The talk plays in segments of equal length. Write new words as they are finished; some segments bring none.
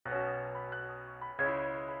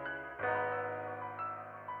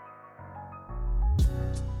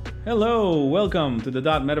Hello, welcome to the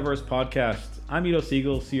Metaverse podcast. I'm Ido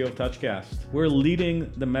Siegel, CEO of Touchcast. We're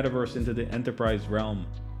leading the metaverse into the enterprise realm.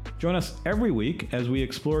 Join us every week as we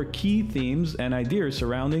explore key themes and ideas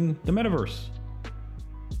surrounding the metaverse.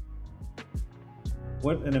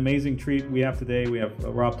 What an amazing treat we have today. We have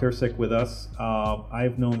Rob Tercek with us.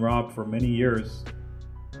 I've known Rob for many years.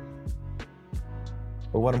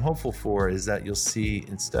 But what I'm hopeful for is that you'll see,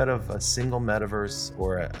 instead of a single metaverse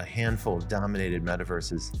or a handful of dominated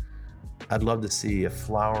metaverses, I'd love to see a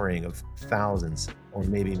flowering of thousands or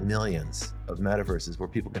maybe millions of metaverses where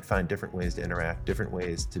people can find different ways to interact, different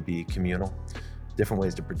ways to be communal, different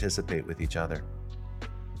ways to participate with each other.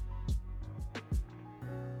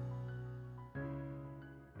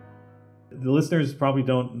 The listeners probably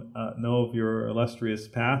don't know of your illustrious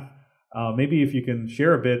path. Maybe if you can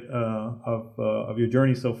share a bit of your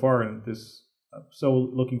journey so far, and this, so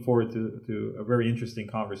looking forward to a very interesting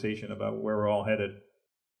conversation about where we're all headed.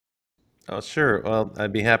 Oh, sure. Well,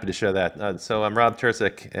 I'd be happy to share that. So I'm Rob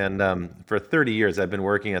Tercek, and for 30 years, I've been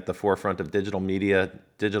working at the forefront of digital media,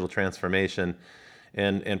 digital transformation,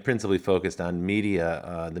 and principally focused on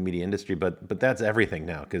media, the media industry. But that's everything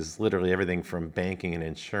now, because literally everything from banking and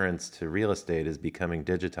insurance to real estate is becoming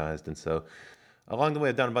digitized. And so along the way,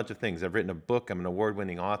 I've done a bunch of things. I've written a book. I'm an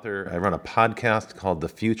award-winning author. I run a podcast called The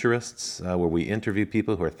Futurists, where we interview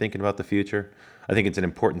people who are thinking about the future. I think it's an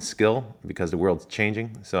important skill because the world's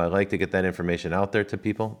changing. So I like to get that information out there to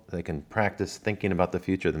people. They can practice thinking about the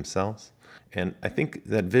future themselves. And I think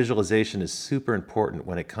that visualization is super important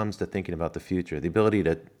when it comes to thinking about the future. The ability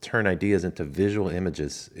to turn ideas into visual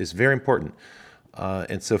images is very important.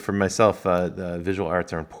 And so for myself, the visual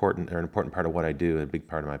arts are important. They're an important part of what I do, a big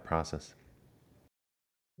part of my process.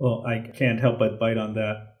 Well, I can't help but bite on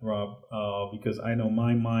that, Rob, because I know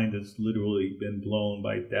my mind has literally been blown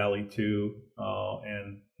by DALL-E 2,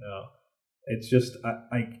 and it's just,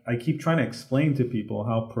 I keep trying to explain to people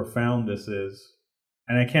how profound this is,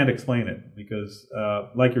 and I can't explain it because,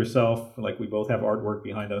 like yourself, like we both have artwork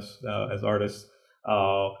behind us as artists,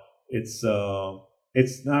 it's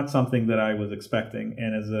not something that I was expecting,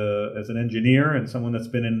 and as an engineer and someone that's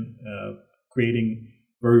been in creating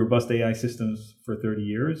very robust AI systems for 30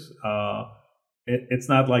 years. It's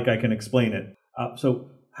not like I can explain it.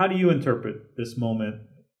 So how do you interpret this moment?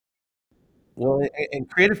 Well, and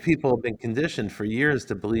creative people have been conditioned for years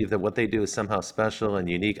to believe that what they do is somehow special and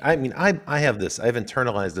unique. I mean, I've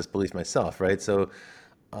internalized this belief myself, right? So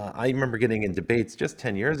I remember getting in debates just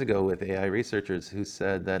 10 years ago with AI researchers who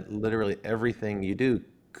said that literally everything you do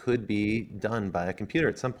could be done by a computer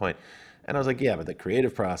at some point. And I was like, yeah, but the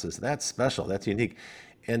creative process, that's special, that's unique.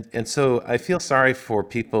 And so I feel sorry for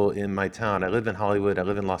people in my town. I live in Hollywood, I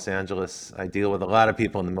live in Los Angeles. I deal with a lot of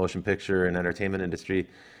people in the motion picture and entertainment industry.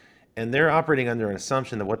 And they're operating under an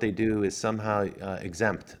assumption that what they do is somehow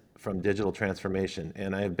exempt from digital transformation.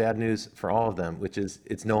 And I have bad news for all of them, which is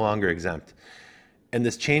it's no longer exempt. And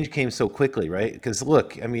this change came so quickly, right? Because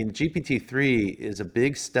look, I mean, GPT-3 is a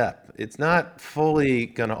big step. It's not fully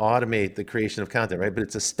going to automate the creation of content, right? But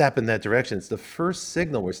it's a step in that direction. It's the first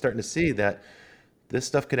signal we're starting to see that this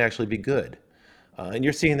stuff could actually be good. And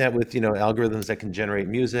you're seeing that with, algorithms that can generate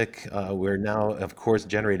music. We're now, of course,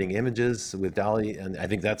 generating images with DALL-E, and I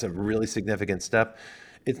think that's a really significant step.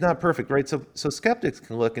 It's not perfect, right? So skeptics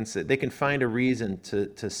can look and say, they can find a reason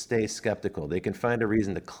to stay skeptical. They can find a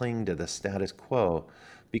reason to cling to the status quo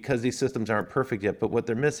because these systems aren't perfect yet. But what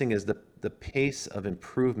they're missing is the pace of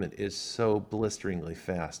improvement is so blisteringly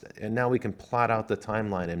fast. And now we can plot out the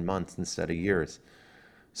timeline in months instead of years.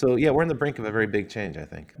 So yeah, we're on the brink of a very big change, I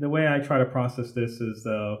think. The way I try to process this is,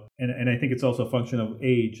 and I think it's also a function of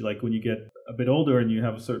age. Like when you get a bit older and you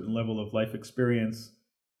have a certain level of life experience,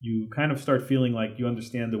 you kind of start feeling like you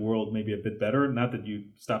understand the world maybe a bit better. Not that you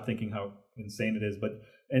stop thinking how insane it is, but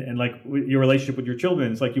and like your relationship with your children,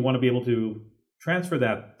 it's like you want to be able to transfer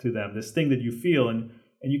that to them, this thing that you feel, and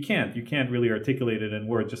you can't really articulate it in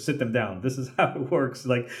words. Just sit them down. This is how it works.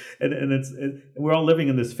 Like, and we're all living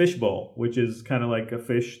in this fishbowl, which is kind of like a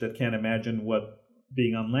fish that can't imagine what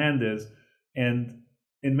being on land is. And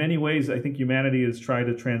in many ways, I think humanity has tried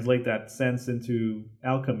to translate that sense into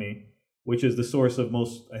alchemy, which is the source of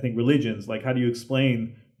most, I think, religions. Like, how do you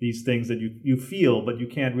explain these things that you feel, but you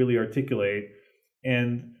can't really articulate?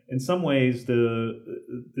 And in some ways,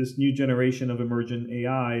 this new generation of emergent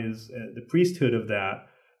AI is the priesthood of that.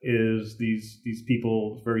 Is these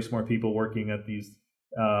people, very smart people working at these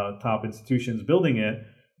top institutions building it,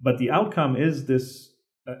 but the outcome is this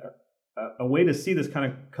a way to see this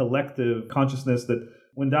kind of collective consciousness that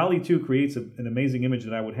when DALL-E 2 creates an amazing image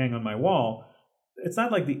that I would hang on my wall, it's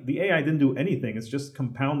not like the AI didn't do anything. It's just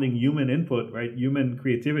compounding human input, right? Human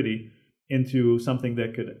creativity into something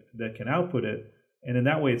that can output it, and in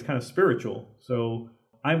that way it's kind of spiritual. So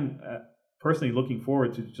I'm personally looking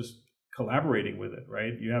forward to just collaborating with it.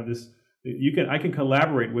 Right? You have this. I can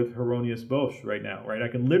collaborate with Hieronymus Bosch right now. Right? I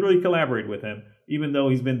can literally collaborate with him, even though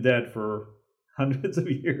he's been dead for hundreds of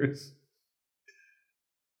years.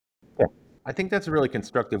 Yeah. I think that's a really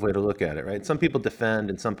constructive way to look at it, right? Some people defend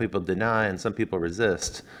and some people deny and some people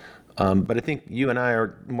resist. But I think you and I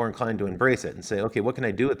are more inclined to embrace it and say, okay, what can I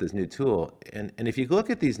do with this new tool? And if you look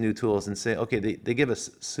at these new tools and say, okay, they give us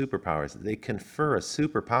superpowers, they confer a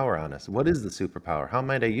superpower on us. What is the superpower? How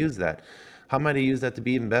might I use that? How might I use that to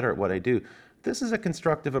be even better at what I do? This is a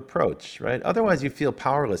constructive approach, right? Otherwise, you feel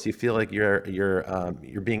powerless. You feel like you're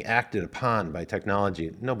being acted upon by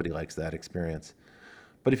technology. Nobody likes that experience.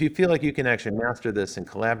 But if you feel like you can actually master this and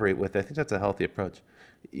collaborate with it, I think that's a healthy approach.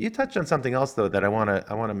 You touched on something else though that I want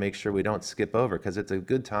to make sure we don't skip over because it's a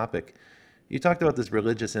good topic. You talked about this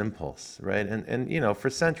religious impulse, right? And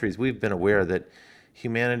for centuries we've been aware that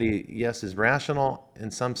humanity, yes, is rational in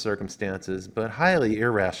some circumstances, but highly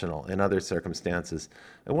irrational in other circumstances.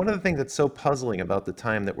 And one of the things that's so puzzling about the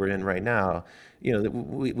time that we're in right now, that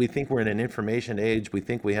we think we're in an information age. We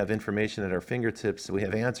think we have information at our fingertips. We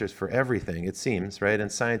have answers for everything, it seems, right? And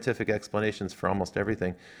scientific explanations for almost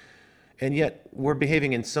everything. And yet we're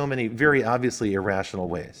behaving in so many very obviously irrational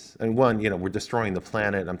ways. And one, we're destroying the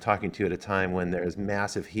planet. I'm talking to you at a time when there's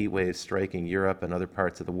massive heat waves striking Europe and other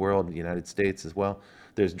parts of the world, the United States as well.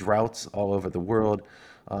 There's droughts all over the world.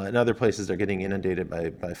 And other places are getting inundated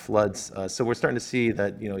by floods. So we're starting to see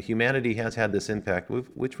that humanity has had this impact,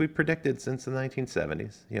 which we predicted since the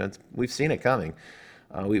 1970s. We've seen it coming.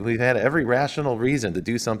 We've had every rational reason to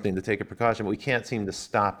do something to take a precaution, but we can't seem to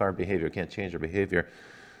stop our behavior, can't change our behavior.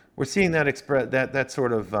 We're seeing that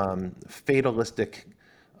sort of fatalistic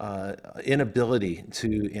inability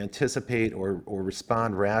to anticipate or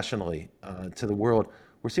respond rationally to the world.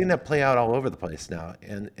 We're seeing that play out all over the place now,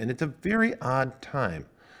 and it's a very odd time.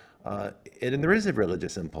 And there is a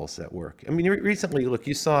religious impulse at work. I mean, recently, look,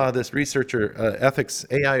 you saw this researcher,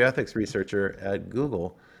 AI ethics researcher at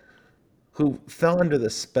Google, who fell under the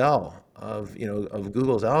spell of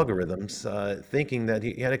Google's algorithms, thinking that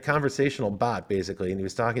he had a conversational bot basically, and he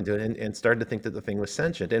was talking to it and started to think that the thing was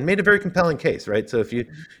sentient, and made a very compelling case, right? So if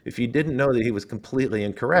you didn't know that he was completely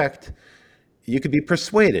incorrect, you could be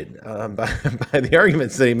persuaded by the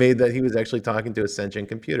arguments that he made that he was actually talking to a sentient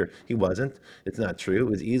computer. He wasn't. It's not true. It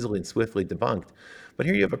was easily and swiftly debunked. But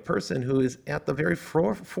here you have a person who is at the very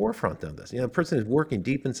forefront of this. A person who's working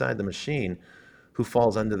deep inside the machine, who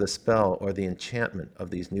falls under the spell or the enchantment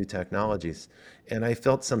of these new technologies. And I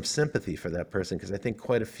felt some sympathy for that person because I think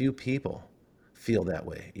quite a few people feel that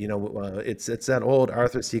way. It's that old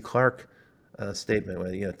Arthur C. Clarke statement where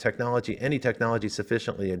any technology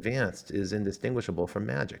sufficiently advanced is indistinguishable from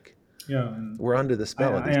magic. Yeah, and we're under the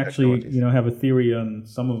spell of I these actually technologies. have a theory on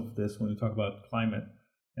some of this when we talk about climate,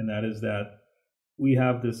 and that is that we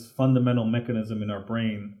have this fundamental mechanism in our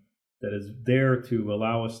brain that is there to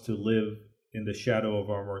allow us to live in the shadow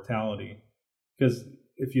of our mortality. Because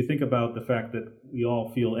if you think about the fact that we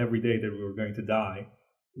all feel every day that we were going to die,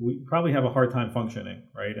 we probably have a hard time functioning,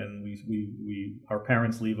 right? And our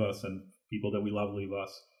parents leave us, and people that we love leave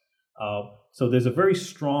us. So there's a very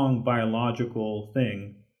strong biological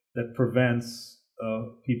thing that prevents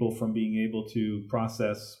people from being able to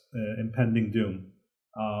process impending doom,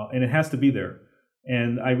 and it has to be there.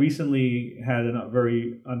 And I recently had a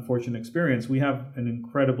very unfortunate experience. We have an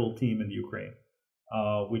incredible team in Ukraine,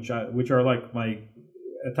 which are like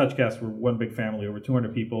at Touchcast, we're one big family, over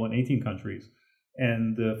 200 people in 18 countries.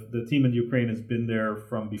 And the team in Ukraine has been there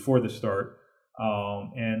from before the start,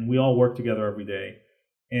 and we all work together every day.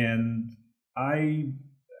 And I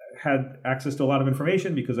had access to a lot of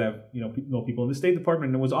information because I have know people in the State Department,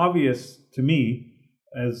 and it was obvious to me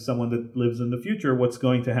as someone that lives in the future what's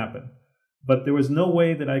going to happen. But there was no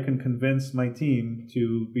way that I can convince my team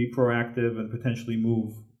to be proactive and potentially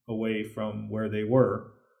move away from where they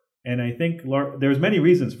were. And I think there's many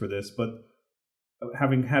reasons for this, but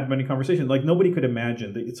having had many conversations, like nobody could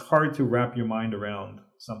imagine that. It's hard to wrap your mind around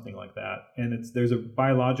something like that, and there's a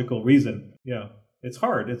biological reason. Yeah, it's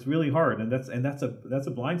hard. It's really hard, and that's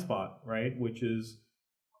a blind spot, right? Which is,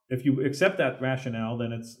 if you accept that rationale,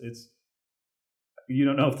 then it's you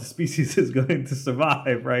don't know if the species is going to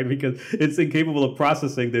survive, right? Because it's incapable of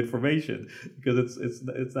processing the information, because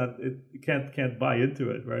it can't buy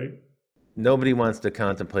into it, right? Nobody wants to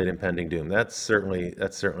contemplate impending doom. That's certainly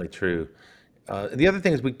true. The other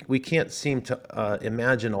thing is we can't seem to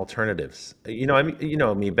imagine alternatives. I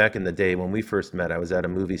mean, me back in the day when we first met, I was at a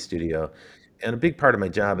movie studio, And a big part of my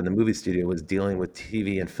job in the movie studio was dealing with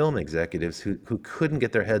TV and film executives who couldn't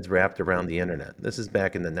get their heads wrapped around the internet. This is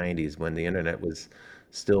back in the 90s when the internet was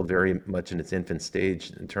still very much in its infant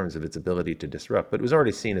stage in terms of its ability to disrupt, but it was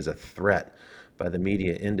already seen as a threat by the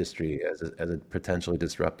media industry as a potentially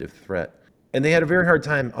disruptive threat. And they had a very hard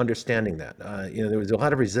time understanding that. There was a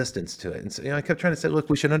lot of resistance to it. And so, I kept trying to say, look,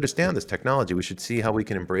 we should understand this technology. We should see how we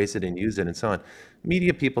can embrace it and use it and so on.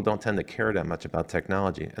 Media people don't tend to care that much about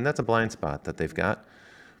technology. And that's a blind spot that they've got.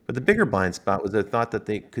 But the bigger blind spot was the thought that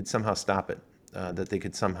they could somehow stop it, that they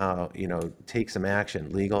could somehow, take some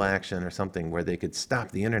action, legal action or something where they could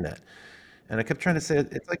stop the internet. And I kept trying to say,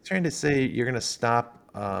 it's like trying to say you're going to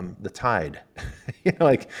stop the tide.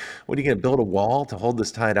 Like, what are you going to build a wall to hold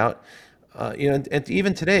this tide out? And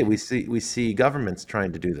even today we see governments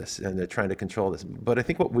trying to do this and they're trying to control this. But I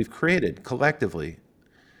think what we've created collectively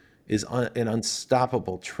is an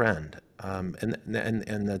unstoppable trend, and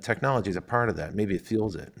the technology is a part of that. Maybe it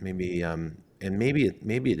fuels it. Maybe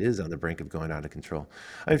it is on the brink of going out of control.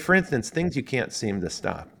 I mean, for instance, things you can't seem to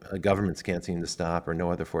stop, governments can't seem to stop, or no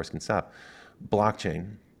other force can stop: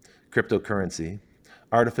 blockchain, cryptocurrency,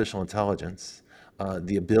 artificial intelligence,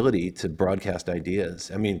 the ability to broadcast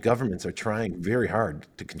ideas. I mean, governments are trying very hard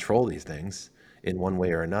to control these things in one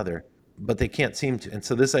way or another, but they can't seem to. And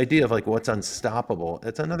so this idea of like what's unstoppable,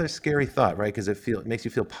 it's another scary thought, right? Because it makes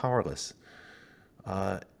you feel powerless.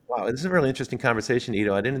 Uh, wow, this is a really interesting conversation,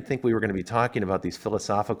 Ito. I didn't think we were going to be talking about these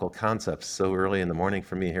philosophical concepts so early in the morning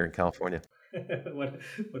for me here in California. what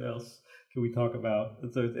what else can we talk about?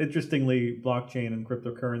 So interestingly, blockchain and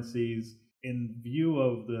cryptocurrencies in view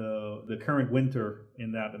of the current winter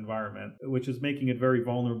in that environment, which is making it very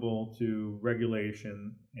vulnerable to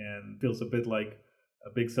regulation and feels a bit like a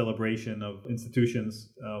big celebration of institutions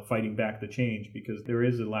fighting back the change because there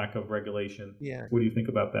is a lack of regulation. Yeah. What do you think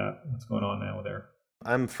about that? What's going on now there?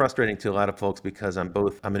 I'm frustrating to a lot of folks because I'm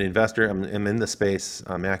an investor, I'm in the space,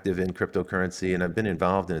 I'm active in cryptocurrency, and I've been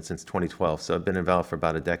involved in it since 2012. So I've been involved for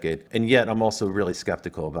about a decade. And yet I'm also really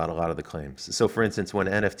skeptical about a lot of the claims. So for instance, when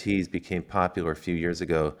NFTs became popular a few years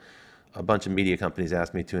ago, a bunch of media companies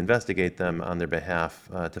asked me to investigate them on their behalf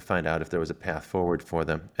to find out if there was a path forward for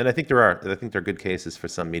them. And I think there are. I think there are good cases for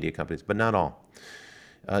some media companies, but not all.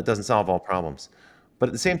 It doesn't solve all problems. But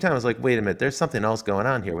at the same time, I was like, wait a minute, there's something else going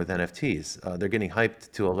on here with NFTs. They're getting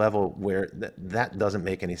hyped to a level where that doesn't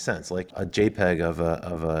make any sense. Like a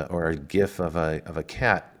JPEG or a GIF of a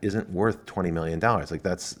cat isn't worth $20 million. Like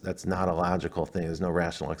that's not a logical thing. There's no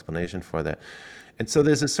rational explanation for that. And so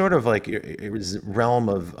there's a sort of like realm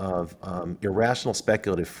of irrational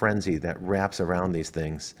speculative frenzy that wraps around these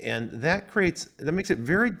things. And that makes it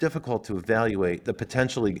very difficult to evaluate the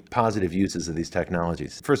potentially positive uses of these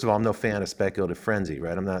technologies. First of all, I'm no fan of speculative frenzy,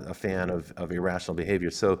 right? I'm not a fan of irrational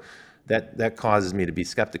behavior. So that causes me to be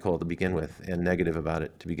skeptical to begin with and negative about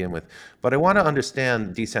it to begin with. But I want to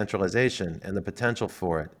understand decentralization and the potential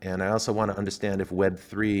for it. And I also want to understand if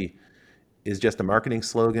Web3 is just a marketing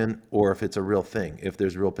slogan or if it's a real thing, if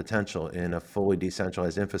there's real potential in a fully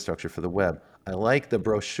decentralized infrastructure for the web. I like the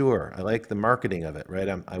brochure. I like the marketing of it, right?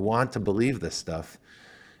 I want to believe this stuff.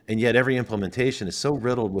 And yet every implementation is so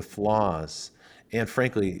riddled with flaws and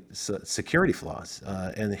frankly, security flaws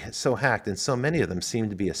and so hacked. And so many of them seem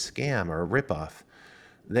to be a scam or a ripoff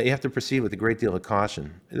that you have to proceed with a great deal of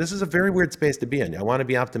caution. This is a very weird space to be in. I want to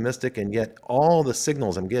be optimistic, and yet all the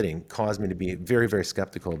signals I'm getting cause me to be very, very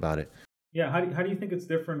skeptical about it. Yeah, how do you think it's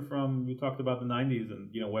different from, you talked about the 90s and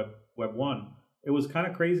web 1. It was kind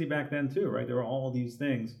of crazy back then too, right? There were all these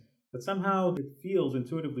things, but somehow it feels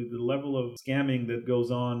intuitively the level of scamming that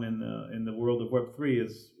goes on in the world of web 3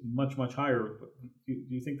 is much higher. Do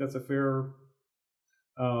you think that's a fair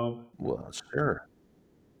Well, sure.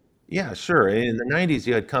 Yeah, sure. In the 90s,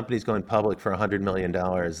 you had companies going public for $100 million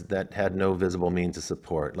that had no visible means of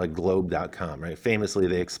support, like Globe.com, right? Famously,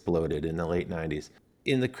 they exploded in the late 90s.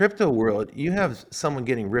 In the crypto world, you have someone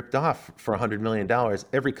getting ripped off for $100 million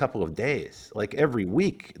every couple of days. Like every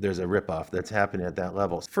week, there's a ripoff that's happening at that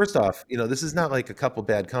level. First off, this is not like a couple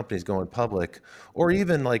bad companies going public, or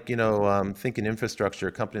even like, thinking infrastructure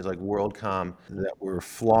companies like WorldCom that were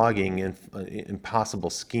flogging impossible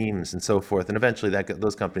schemes and so forth. And eventually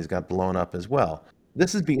those companies got blown up as well.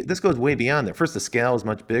 This goes way beyond that. First, the scale is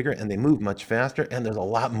much bigger and they move much faster, and there's a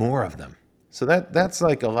lot more of them. So that's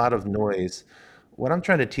like a lot of noise. What I'm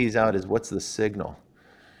trying to tease out is what's the signal.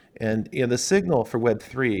 And the signal for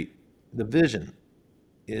Web3, the vision,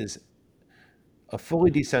 is a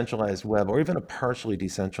fully decentralized web or even a partially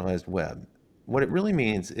decentralized web. What it really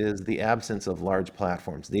means is the absence of large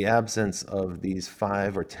platforms, the absence of these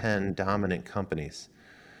 5 or 10 dominant companies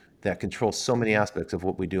that control so many aspects of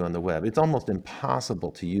what we do on the web. It's almost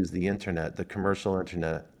impossible to use the internet, the commercial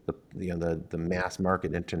internet, the mass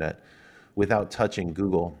market internet, without touching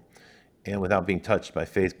Google and without being touched by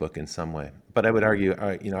Facebook in some way. But I would argue,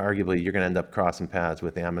 arguably, you're going to end up crossing paths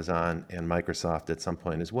with Amazon and Microsoft at some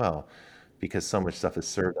point as well, because so much stuff is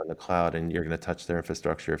served on the cloud, and you're going to touch their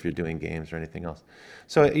infrastructure if you're doing games or anything else.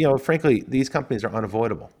 So, frankly, these companies are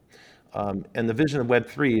unavoidable. And the vision of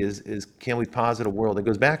Web3 is can we posit a world that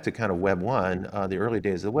goes back to kind of Web 1, the early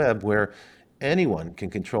days of the web, where anyone can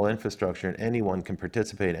control infrastructure and anyone can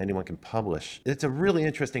participate, anyone can publish. It's a really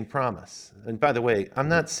interesting promise. And by the way, I'm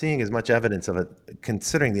not seeing as much evidence of it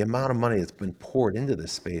considering the amount of money that's been poured into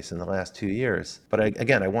this space in the last 2 years. But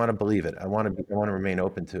I want to believe it. I want to remain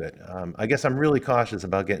open to it. I guess I'm really cautious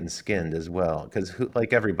about getting skinned as well, because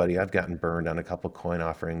like everybody, I've gotten burned on a couple coin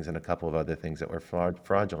offerings and a couple of other things that were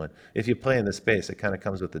fraudulent. If you play in the space, it kind of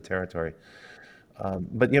comes with the territory.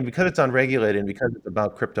 But because it's unregulated and because it's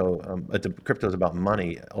about crypto, crypto is about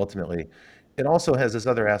money ultimately. It also has this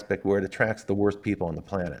other aspect where it attracts the worst people on the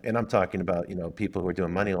planet, and I'm talking about people who are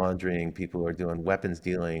doing money laundering, people who are doing weapons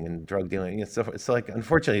dealing and drug dealing. It's like,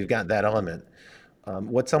 unfortunately, you've got that element.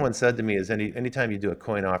 What someone said to me is anytime you do a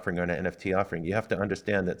coin offering or an NFT offering, you have to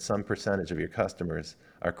understand that some percentage of your customers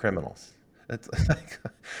are criminals. It's like,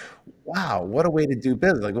 wow, what a way to do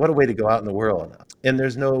business. Like, what a way to go out in the world. And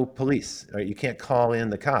there's no police, right? You can't call in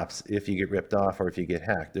the cops if you get ripped off or if you get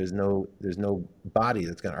hacked. There's no body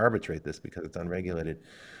that's going to arbitrate this because it's unregulated.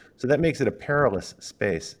 So that makes it a perilous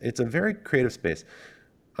space. It's a very creative space.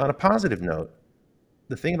 On a positive note,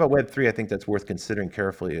 the thing about Web3 I think that's worth considering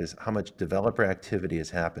carefully is how much developer activity is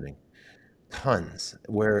happening. Tons.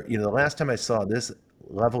 Where, the last time I saw this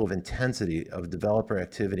level of intensity of developer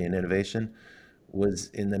activity and innovation was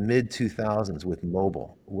in the mid 2000s with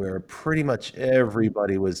mobile, where pretty much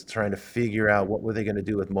everybody was trying to figure out what were they going to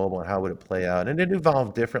do with mobile and how would it play out. And it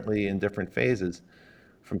evolved differently in different phases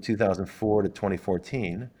from 2004 to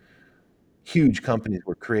 2014. Huge companies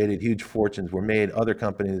were created, huge fortunes were made, other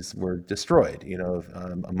companies were destroyed,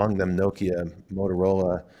 among them Nokia,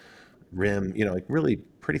 Motorola, RIM, like really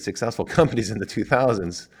pretty successful companies in the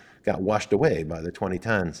 2000s got washed away by the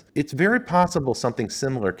 2010s. It's very possible something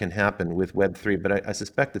similar can happen with Web3, but I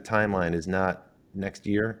suspect the timeline is not next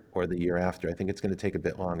year or the year after. I think it's going to take a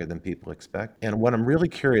bit longer than people expect. And what I'm really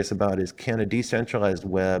curious about is, can a decentralized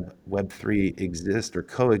Web3 exist or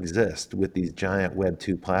coexist with these giant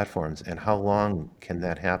Web2 platforms? And how long can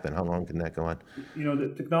that happen? How long can that go on?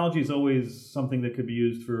 The technology is always something that could be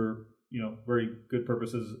used for very good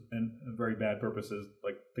purposes and very bad purposes.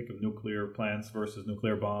 Like, think of nuclear plants versus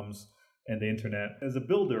nuclear bombs and the internet. As a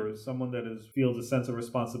builder, as someone that feels a sense of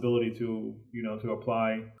responsibility to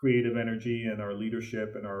apply creative energy and our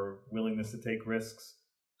leadership and our willingness to take risks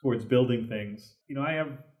towards building things. I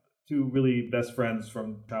have two really best friends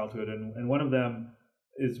from childhood, and one of them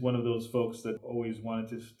is one of those folks that always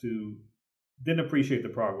wanted to didn't appreciate the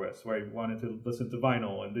progress, right? Wanted to listen to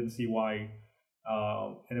vinyl and didn't see why.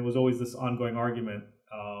 And it was always this ongoing argument.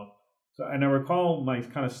 And I recall my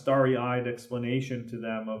kind of starry-eyed explanation to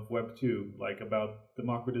them of Web 2, like about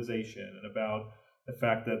democratization and about the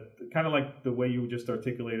fact that, kind of like the way you just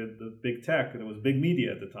articulated the big tech, and it was big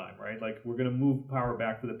media at the time, right? Like, we're going to move power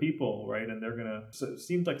back to the people, right? And they're going to, so it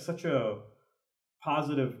seemed like such a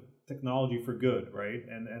positive technology for good, right?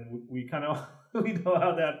 And we kind of we know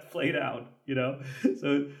how that played out,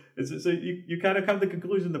 So you kind of come to the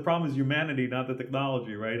conclusion the problem is humanity, not the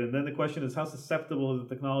technology, right? And then the question is, how susceptible is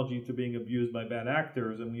the technology to being abused by bad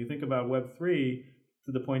actors? And when you think about Web3,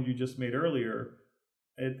 to the point you just made earlier,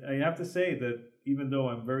 I have to say that even though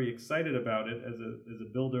I'm very excited about it as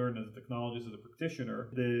a builder and as a technologist, as a practitioner,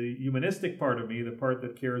 the humanistic part of me, the part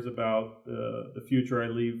that cares about the future I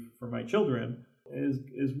leave for my children,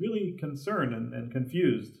 is really concerned and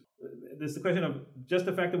confused. There's the question of just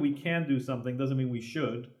the fact that we can do something doesn't mean we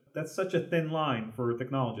should. That's such a thin line for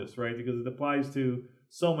technologists, right? Because it applies to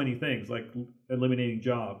so many things, like eliminating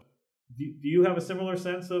jobs. Do you have a similar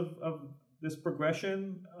sense of this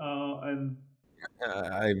progression?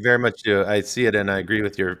 I very much do. I see it, and I agree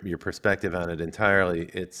with your perspective on it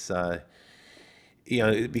entirely. It's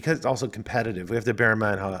because it's also competitive. We have to bear in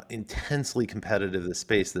mind how intensely competitive the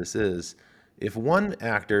space this is. If one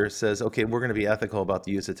actor says, okay, we're going to be ethical about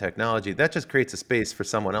the use of technology, that just creates a space for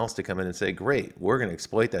someone else to come in and say, great, we're going to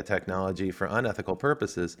exploit that technology for unethical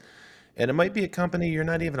purposes. And it might be a company you're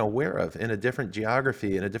not even aware of in a different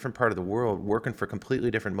geography, in a different part of the world, working for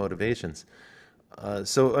completely different motivations.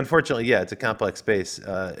 So unfortunately, yeah, it's a complex space,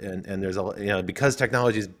 and there's because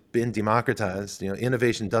technology's been democratized.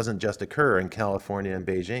 Innovation doesn't just occur in California and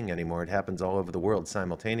Beijing anymore. It happens all over the world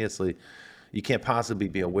simultaneously. You can't possibly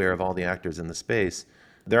be aware of all the actors in the space.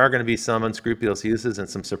 There are going to be some unscrupulous uses and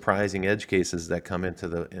some surprising edge cases that come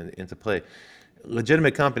into play.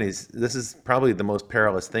 Legitimate companies, this is probably the most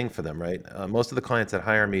perilous thing for them, right? Most of the clients that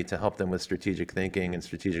hire me to help them with strategic thinking and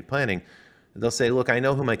strategic planning, they'll say, look, I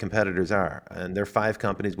know who my competitors are, and they're 5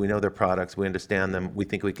 companies. We know their products. We understand them. We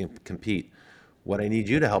think we can compete. What I need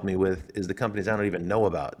you to help me with is the companies I don't even know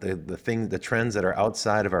about, the trends that are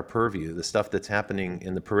outside of our purview, the stuff that's happening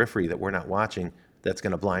in the periphery that we're not watching that's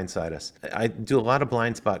going to blindside us. I do a lot of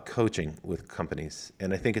blind spot coaching with companies,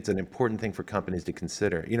 and I think it's an important thing for companies to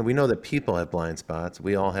consider. We know that people have blind spots.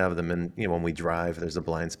 We all have them, and when we drive, there's a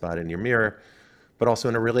blind spot in your mirror, but also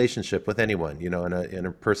in a relationship with anyone, in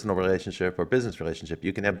a personal relationship or business relationship,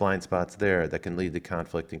 you can have blind spots there that can lead to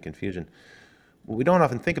conflict and confusion. What we don't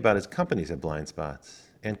often think about is companies have blind spots,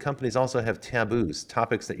 and companies also have taboos,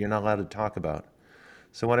 topics that you're not allowed to talk about.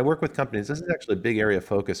 So when I work with companies, this is actually a big area of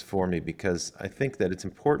focus for me, because I think that it's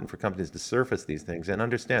important for companies to surface these things and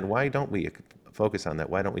understand, why don't we focus on that?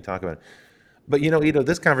 Why don't we talk about it? But Ido,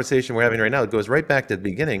 this conversation we're having right now, it goes right back to the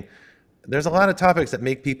beginning. There's a lot of topics that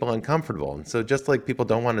make people uncomfortable. And so just like people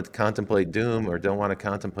don't want to contemplate doom or don't want to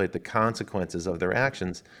contemplate the consequences of their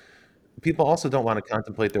actions, people also don't want to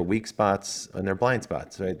contemplate their weak spots and their blind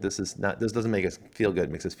spots, right? This doesn't make us feel good.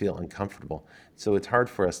 It makes us feel uncomfortable. So it's hard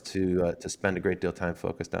for us to spend a great deal of time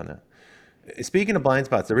focused on that. Speaking of blind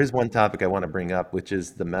spots, there is one topic I want to bring up, which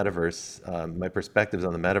is the metaverse, my perspectives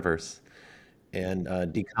on the metaverse and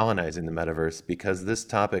decolonizing the metaverse, because this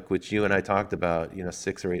topic, which you and I talked about,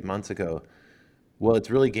 6 or 8 months ago, well,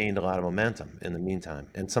 it's really gained a lot of momentum in the meantime.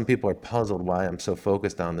 And some people are puzzled why I'm so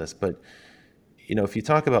focused on this, but if you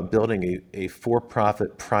talk about building a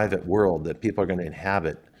for-profit private world that people are going to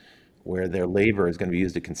inhabit, where their labor is going to be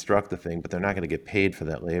used to construct the thing, but they're not going to get paid for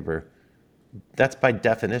that labor, that's by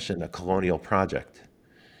definition a colonial project.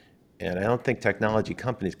 And I don't think technology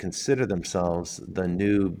companies consider themselves the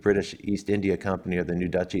new British East India Company or the new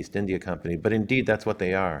Dutch East India Company, but indeed that's what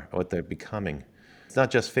they are, what they're becoming. It's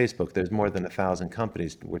not just Facebook. There's more than 1,000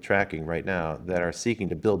 companies we're tracking right now that are seeking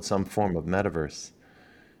to build some form of metaverse.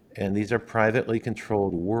 And these are privately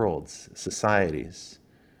controlled worlds, societies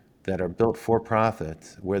that are built for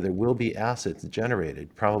profit, where there will be assets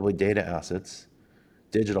generated, probably data assets,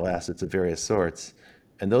 digital assets of various sorts,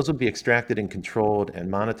 and those will be extracted and controlled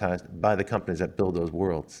and monetized by the companies that build those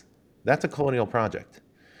worlds. That's a colonial project.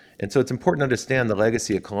 And so it's important to understand the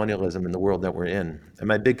legacy of colonialism in the world that we're in. And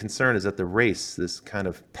my big concern is that the race, this kind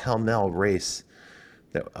of pell-mell race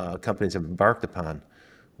that companies have embarked upon,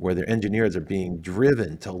 where their engineers are being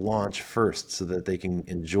driven to launch first so that they can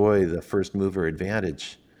enjoy the first mover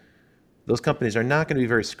advantage. Those companies are not going to be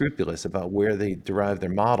very scrupulous about where they derive their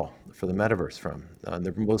model for the metaverse from.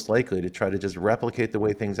 They're most likely to try to just replicate the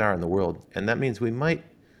way things are in the world. And that means we might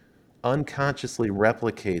unconsciously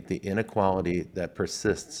replicate the inequality that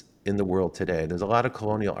persists in the world today. There's a lot of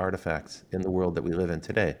colonial artifacts in the world that we live in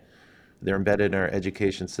today. They're embedded in our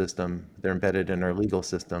education system. They're embedded in our legal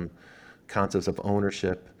system. Concepts of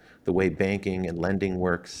ownership, the way banking and lending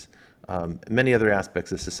works, many other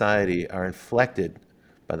aspects of society are inflected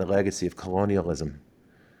by the legacy of colonialism.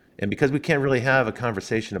 And because we can't really have a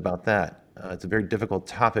conversation about that, it's a very difficult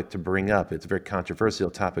topic to bring up. It's a very controversial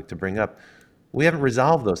topic to bring up. We haven't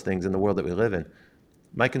resolved those things in the world that we live in.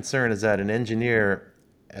 My concern is that an engineer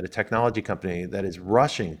at a technology company that is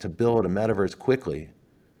rushing to build a metaverse quickly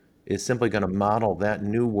is simply going to model that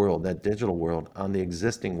new world, that digital world, on the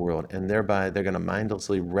existing world, and thereby they're going to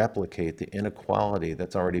mindlessly replicate the inequality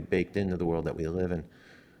that's already baked into the world that we live in.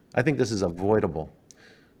 I think this is avoidable.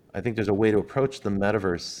 I think there's a way to approach the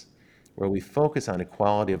metaverse where we focus on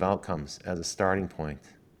equality of outcomes as a starting point,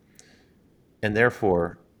 and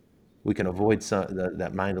therefore we can avoid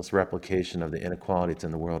that mindless replication of the inequality that's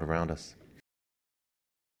in the world around us.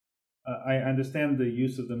 I understand the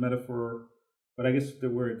use of the metaphor, but I guess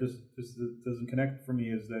where this doesn't connect for me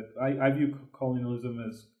is that I view colonialism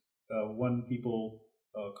as one people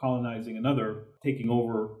colonizing another, taking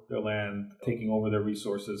over their land, taking over their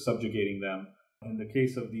resources, subjugating them. In the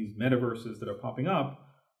case of these metaverses that are popping up,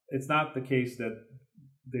 it's not the case that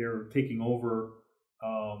they're taking over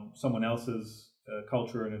someone else's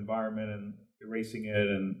culture and environment and erasing it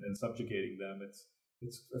and subjugating them.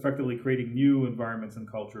 It's effectively creating new environments and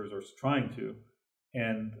cultures, or trying to,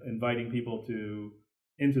 and inviting people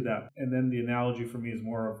into that. And then the analogy for me is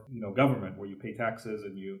more of government, where you pay taxes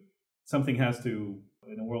and something has to,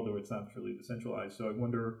 in a world where it's not truly decentralized. So I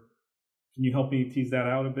wonder, can you help me tease that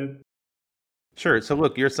out a bit? Sure. So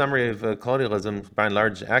look, your summary of colonialism is by and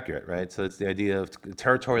large accurate, right? So it's the idea of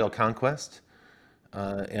territorial conquest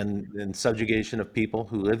and subjugation of people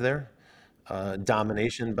who live there.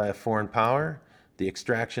 domination by a foreign power, the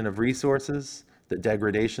extraction of resources, the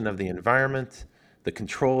degradation of the environment, the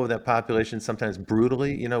control of that population, sometimes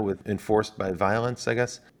brutally, with enforced by violence, I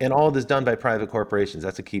guess. And all of this done by private corporations.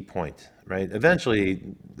 That's a key point, right? Eventually,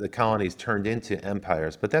 the colonies turned into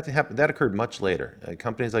empires, but that occurred much later.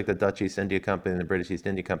 Companies like the Dutch East India Company and the British East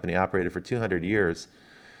India Company operated for 200 years.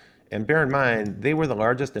 And bear in mind, they were the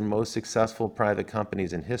largest and most successful private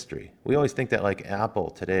companies in history. We always think that like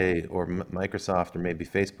Apple today or Microsoft or maybe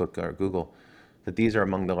Facebook or Google, that these are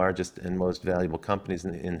among the largest and most valuable companies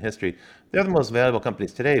in history. They're the most valuable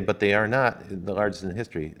companies today, but they are not the largest in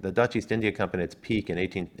history. The Dutch East India Company at its peak in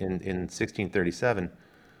 1637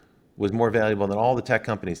 was more valuable than all the tech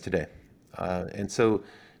companies today. And so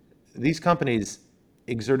these companies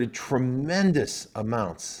exerted tremendous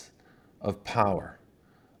amounts of power.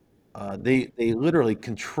 They literally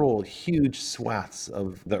control huge swaths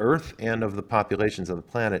of the earth and of the populations of the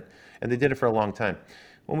planet, and they did it for a long time.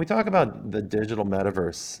 When we talk about the digital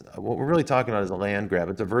metaverse, what we're really talking about is a land grab.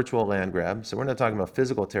 It's a virtual land grab. So we're not talking about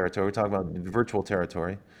physical territory, we're talking about virtual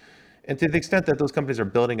territory. And to the extent that those companies are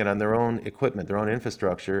building it on their own equipment, their own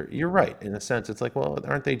infrastructure, you're right. In a sense, it's like, well,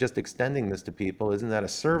 aren't they just extending this to people? Isn't that a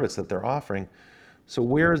service that they're offering? So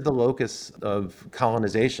where is the locus of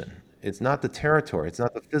colonization? It's not the territory. It's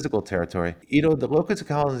not the physical territory. The locus of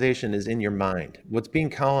colonization is in your mind. What's being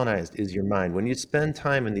colonized is your mind. When you spend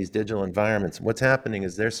time in these digital environments, what's happening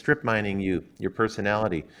is they're strip mining you, your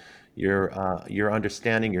personality, your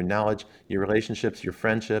understanding, your knowledge, your relationships, your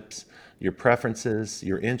friendships, your preferences,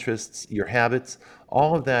 your interests, your habits.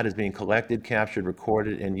 All of that is being collected, captured,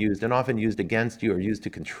 recorded, and used, and often used against you or used to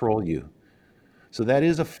control you. So that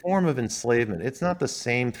is a form of enslavement. It's not the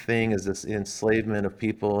same thing as this enslavement of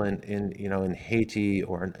people in Haiti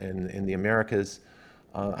or in the Americas.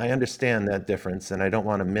 I understand that difference, and I don't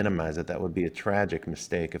want to minimize it. That would be a tragic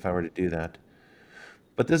mistake if I were to do that.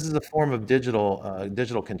 But this is a form of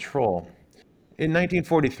digital control. In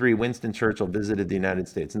 1943, Winston Churchill visited the United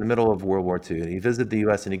States in the middle of World War II. He visited the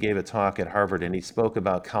U.S. and he gave a talk at Harvard, and he spoke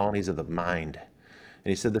about colonies of the mind. And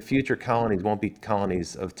he said the future colonies won't be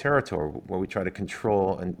colonies of territory where we try to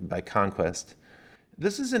control and by conquest.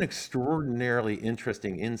 This is an extraordinarily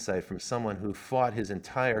interesting insight from someone who fought his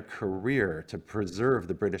entire career to preserve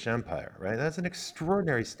the British Empire, right? That's an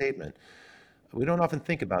extraordinary statement. We don't often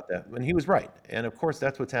think about that. And he was right. And of course,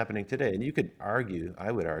 that's what's happening today. And you could argue,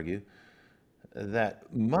 I would argue, that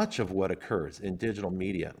much of what occurs in digital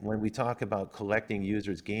media, when we talk about collecting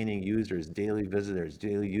users, gaining users, daily visitors,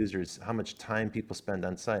 daily users, how much time people spend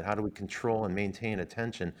on site, how do we control and maintain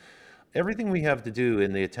attention, everything we have to do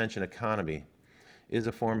in the attention economy is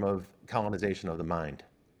a form of colonization of the mind.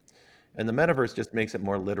 And the metaverse just makes it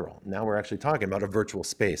more literal. Now we're actually talking about a virtual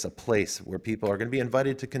space, a place where people are going to be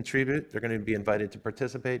invited to contribute, they're going to be invited to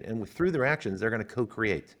participate, and through their actions, they're going to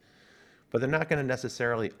co-create. But they're not going to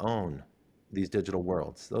necessarily own these digital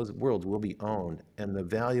worlds. Those worlds will be owned, and the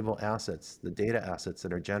valuable assets, the data assets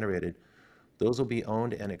that are generated, those will be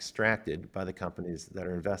owned and extracted by the companies that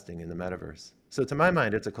are investing in the metaverse. So to my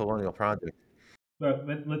mind, it's a colonial project. But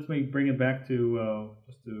let's bring it back to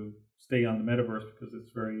just to stay on the metaverse because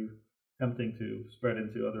it's very tempting to spread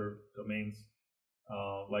into other domains,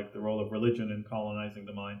 like the role of religion in colonizing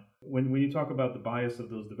the mind. When you talk about the bias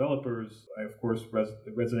of those developers, I of course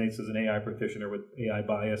resonates as an AI practitioner with AI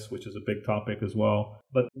bias, which is a big topic as well.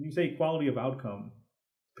 But when you say quality of outcome,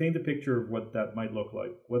 paint a picture of what that might look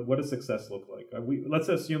like. What does success look like? Let's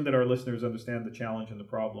assume that our listeners understand the challenge and the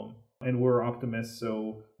problem, and we're optimists.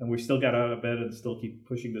 And we still got out of bed and still keep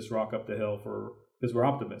pushing this rock up the hill because we're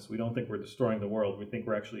optimists. We don't think we're destroying the world. We think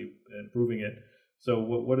we're actually improving it. So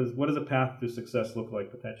what does a path to success look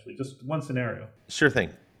like potentially? Just one scenario. Sure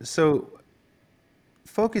thing. So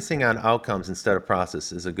focusing on outcomes instead of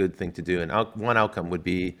process is a good thing to do. And one outcome would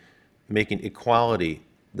be making equality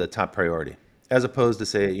the top priority, as opposed to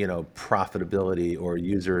say, profitability or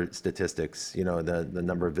user statistics, the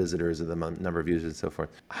number of visitors or the number of users and so forth.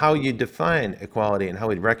 How you define equality and how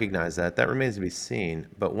we recognize that remains to be seen.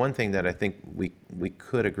 But one thing that I think we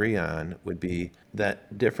could agree on would be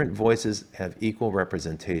that different voices have equal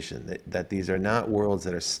representation, that these are not worlds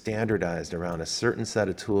that are standardized around a certain set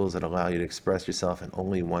of tools that allow you to express yourself in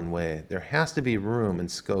only one way. There has to be room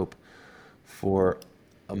and scope for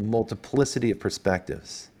a multiplicity of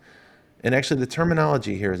perspectives. And actually, the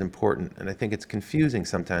terminology here is important, and I think it's confusing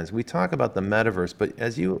sometimes. We talk about the metaverse, but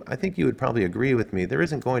I think you would probably agree with me, there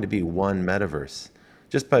isn't going to be one metaverse.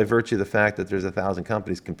 Just by virtue of the fact that there's 1,000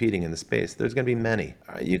 companies competing in the space, there's going to be many.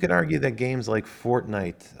 You could argue that games like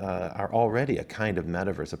Fortnite are already a kind of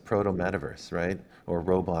metaverse, a proto-metaverse, right? Or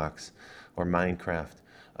Roblox, or Minecraft.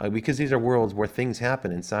 because these are worlds where things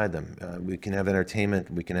happen inside them. We can have entertainment,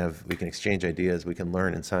 we can exchange ideas, we can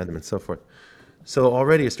learn inside them, and so forth. So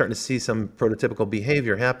already you're starting to see some prototypical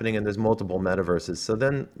behavior happening, and there's multiple metaverses. So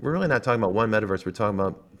then we're really not talking about one metaverse, we're talking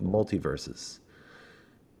about multiverses.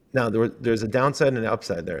 Now, there's a downside and an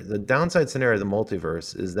upside there. The downside scenario of the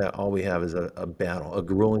multiverse is that all we have is a battle, a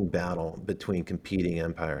grueling battle between competing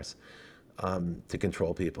empires to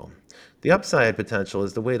control people. The upside potential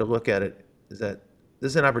is the way to look at it is that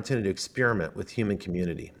this is an opportunity to experiment with human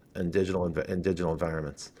community and digital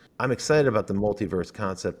environments. I'm excited about the multiverse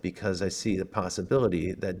concept because I see the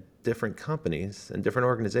possibility that different companies and different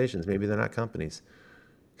organizations, maybe they're not companies,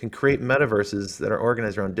 can create metaverses that are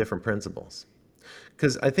organized around different principles.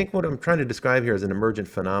 Because I think what I'm trying to describe here is an emergent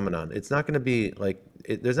phenomenon. It's not going to be like,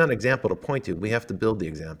 there's not an example to point to. We have to build the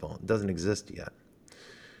example. It doesn't exist yet.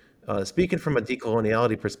 Speaking from a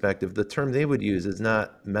decoloniality perspective, the term they would use is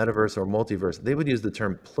not metaverse or multiverse. They would use the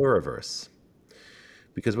term pluriverse.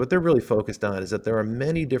 Because what they're really focused on is that there are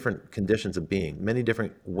many different conditions of being, many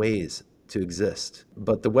different ways to exist.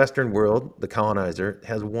 But the Western world, the colonizer,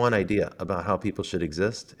 has one idea about how people should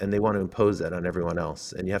exist, and they want to impose that on everyone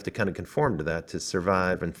else. And you have to kind of conform to that to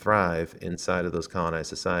survive and thrive inside of those colonized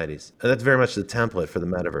societies. And that's very much the template for the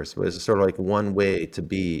metaverse. It's sort of like one way to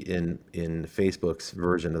be in Facebook's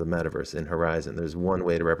version of the metaverse in Horizon. There's one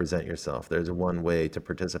way to represent yourself. There's one way to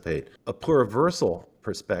participate. A pluriversal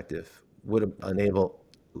perspective would enable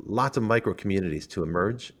lots of micro communities to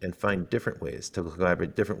emerge and find different ways to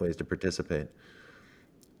collaborate, different ways to participate.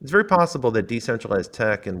 It's very possible that decentralized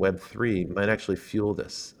tech and Web3 might actually fuel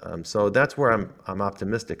this. So that's where I'm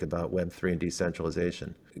optimistic about Web3 and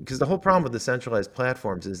decentralization. Because the whole problem with the centralized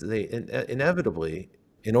platforms is they inevitably,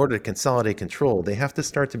 in order to consolidate control, they have to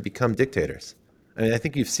start to become dictators. I mean, I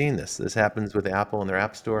think you've seen this. This happens with Apple and their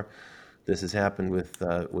App Store. This has happened with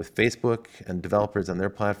Facebook and developers on their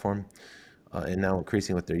platform. And now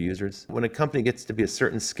increasing with their users. When a company gets to be a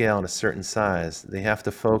certain scale and a certain size, they have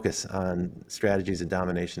to focus on strategies of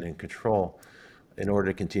domination and control in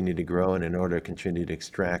order to continue to grow and in order to continue to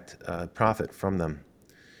extract profit from them.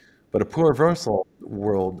 But a pluriversal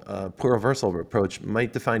world, pluriversal approach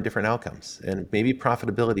might define different outcomes. And maybe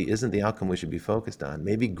profitability isn't the outcome we should be focused on.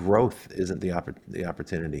 Maybe growth isn't the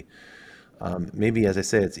opportunity. Maybe, as I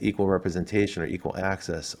say, it's equal representation or equal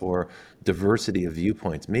access or diversity of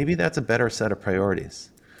viewpoints. Maybe that's a better set of priorities.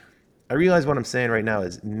 I realize what I'm saying right now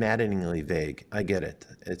is maddeningly vague. I get it.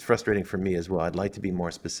 It's frustrating for me as well. I'd like to be more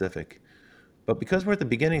specific. But because we're at the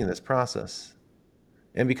beginning of this process,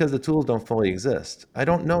 and because the tools don't fully exist, I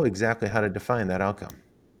don't know exactly how to define that outcome.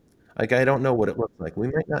 Like, I don't know what it looks like. We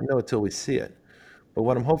might not know it till we see it. But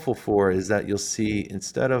what I'm hopeful for is that you'll see,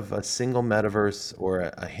 instead of a single metaverse or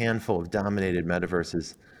a handful of dominated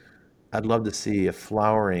metaverses, I'd love to see a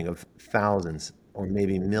flowering of thousands or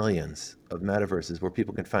maybe millions of metaverses where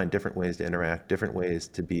people can find different ways to interact, different ways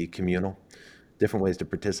to be communal, different ways to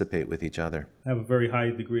participate with each other. I have a very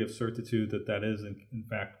high degree of certitude that that is, in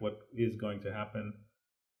fact, what is going to happen,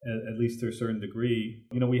 at least to a certain degree.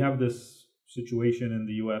 You know, we have this situation in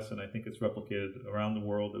the U.S., and I think it's replicated around the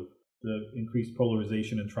world, of the increased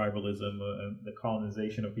polarization and tribalism and the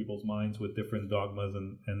colonization of people's minds with different dogmas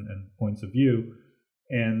and points of view.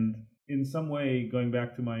 And in some way, going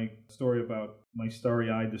back to my story about my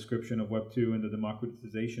starry-eyed description of Web 2 and the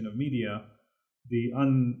democratization of media, the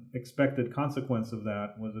unexpected consequence of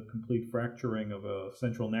that was a complete fracturing of a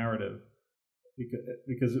central narrative.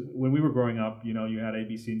 Because when we were growing up, you know, you had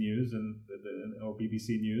ABC News or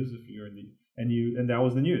BBC News if you're in the and that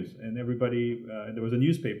was the news, and everybody there was a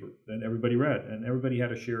newspaper that everybody read, and everybody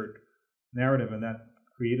had a shared narrative, and that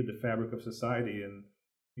created the fabric of society. And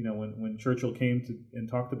you know, when Churchill came to and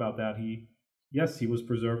talked about that, he was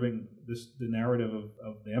preserving the narrative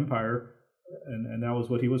of the empire, and that was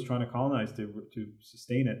what he was trying to colonize to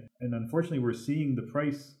sustain it. And unfortunately, we're seeing the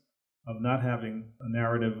price of not having a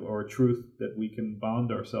narrative or a truth that we can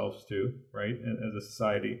bond ourselves to, right, as a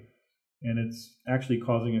society. And it's actually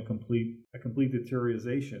causing a complete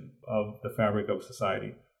deterioration of the fabric of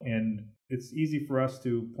society. And it's easy for us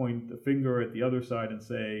to point the finger at the other side and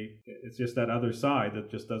say, it's just that other side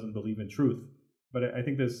that just doesn't believe in truth. But I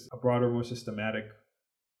think there's a broader, more systematic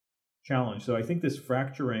challenge. So I think this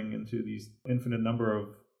fracturing into these infinite number of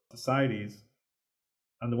societies,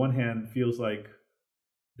 on the one hand, feels like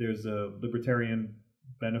there's a libertarian,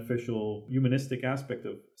 beneficial, humanistic aspect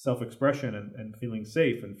of self-expression and feeling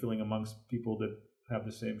safe and feeling amongst people that have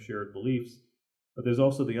the same shared beliefs. But there's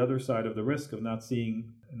also the other side of the risk of not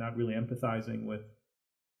seeing and not really empathizing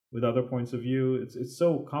with other points of view. It's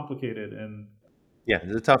so complicated. And yeah,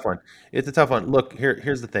 it's a tough one. It's a tough one. Look,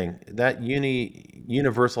 here's the thing. That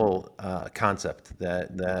universal concept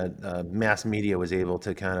that mass media was able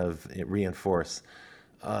to kind of reinforce.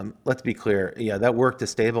 Let's be clear. Yeah, that worked to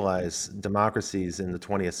stabilize democracies in the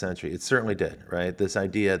 20th century. It certainly did, right? This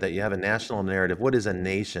idea that you have a national narrative. What is a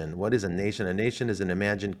nation? What is a nation? A nation is an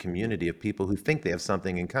imagined community of people who think they have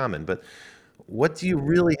something in common. But what do you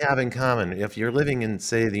really have in common? If you're living in,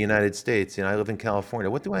 say, the United States, I live in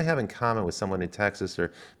California, what do I have in common with someone in Texas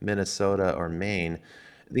or Minnesota or Maine?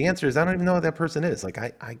 The answer is I don't even know who that person is. Like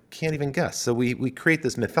I can't even guess. So we create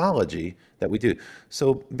this mythology that we do.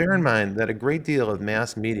 So bear in mind that a great deal of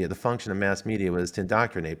mass media, the function of mass media was to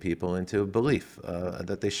indoctrinate people into a belief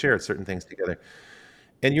that they shared certain things together.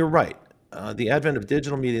 And you're right. The advent of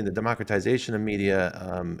digital media, the democratization of media,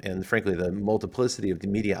 and frankly, the multiplicity of the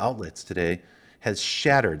media outlets today has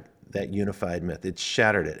shattered that unified myth. It's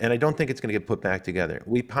shattered it. And I don't think it's going to get put back together.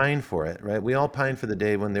 We pine for it, right? We all pine for the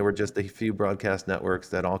day when there were just a few broadcast networks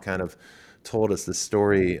that all kind of told us the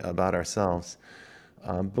story about ourselves.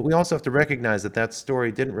 But we also have to recognize that that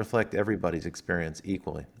story didn't reflect everybody's experience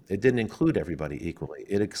equally. It didn't include everybody equally.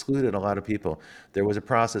 It excluded a lot of people. There was a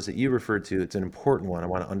process that you referred to. It's an important one I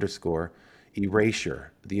want to underscore.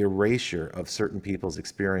 Erasure, the erasure of certain people's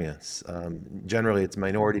experience. Generally, it's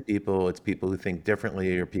minority people, it's people who think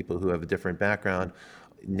differently, or people who have a different background,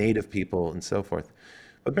 native people, and so forth.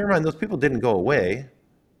 But bear in mind, those people didn't go away.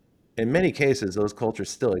 In many cases, those cultures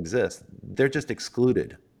still exist. They're just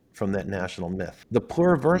excluded from that national myth. The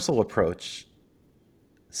pluriversal approach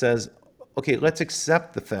says, okay, let's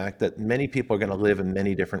accept the fact that many people are going to live in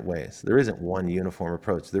many different ways. There isn't one uniform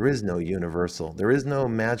approach. There is no universal. There is no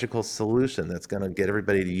magical solution that's going to get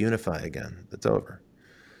everybody to unify again. That's over.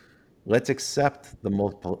 Let's accept the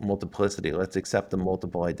multiplicity. Let's accept the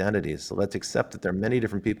multiple identities. So let's accept that there are many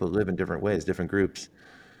different people who live in different ways, different groups.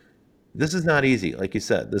 This is not easy. Like you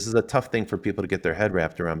said, this is a tough thing for people to get their head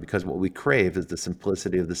wrapped around because what we crave is the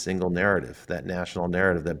simplicity of the single narrative, that national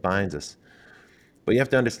narrative that binds us. But you have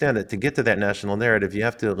to understand that to get to that national narrative, you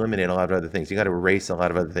have to eliminate a lot of other things. You got to erase a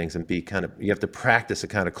lot of other things and you have to practice a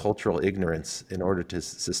kind of cultural ignorance in order to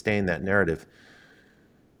sustain that narrative.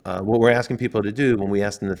 What we're asking people to do when we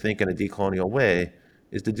ask them to think in a decolonial way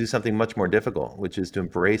is to do something much more difficult, which is to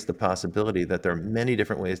embrace the possibility that there are many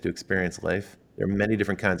different ways to experience life. There are many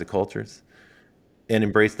different kinds of cultures, and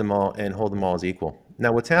embrace them all and hold them all as equal.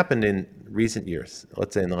 Now, what's happened in recent years,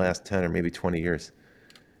 let's say in the last 10 or maybe 20 years,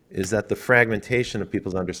 is that the fragmentation of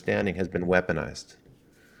people's understanding has been weaponized.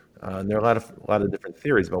 And there are a lot of different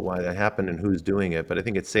theories about why that happened and who's doing it, but I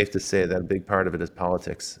think it's safe to say that a big part of it is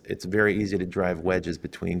politics. It's very easy to drive wedges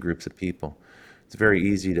between groups of people. It's very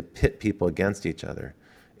easy to pit people against each other.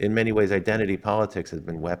 In many ways, identity politics has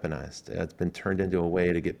been weaponized. It's been turned into a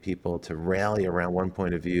way to get people to rally around one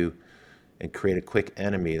point of view and create a quick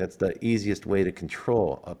enemy. That's the easiest way to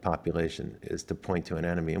control a population, is to point to an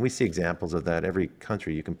enemy. And we see examples of that. Every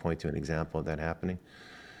country you can point to an example of that happening.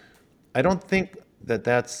 I don't think that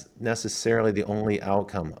that's necessarily the only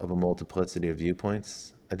outcome of a multiplicity of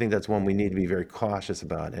viewpoints. I think that's one we need to be very cautious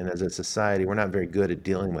about. And as a society, we're not very good at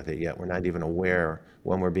dealing with it yet. We're not even aware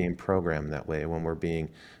when we're being programmed that way, when we're being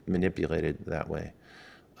manipulated that way.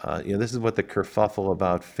 This is what the kerfuffle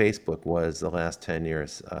about Facebook was the last 10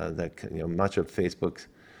 years, that much of Facebook's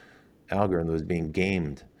algorithm was being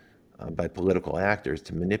gamed by political actors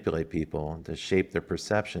to manipulate people, to shape their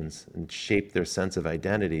perceptions and shape their sense of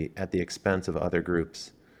identity at the expense of other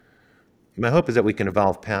groups. My hope is that we can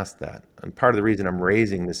evolve past that. And part of the reason I'm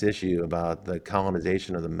raising this issue about the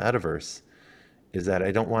colonization of the metaverse is that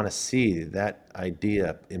I don't want to see that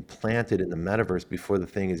idea implanted in the metaverse before the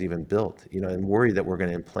thing is even built. I'm worried that we're going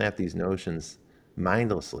to implant these notions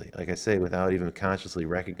mindlessly, like I say, without even consciously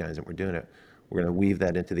recognizing we're doing it. We're going to weave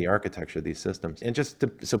that into the architecture of these systems. And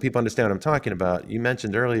so people understand what I'm talking about, you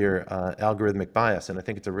mentioned earlier algorithmic bias, and I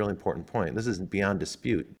think it's a really important point. This is beyond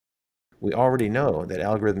dispute. We already know that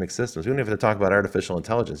algorithmic systems, we don't have to talk about artificial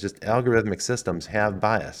intelligence, just algorithmic systems have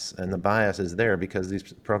bias. And the bias is there because these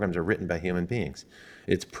programs are written by human beings.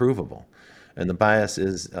 It's provable. And the bias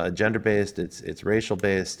is gender-based, it's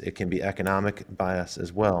racial-based, it can be economic bias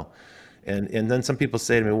as well. And then some people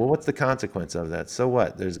say to me, well, what's the consequence of that? So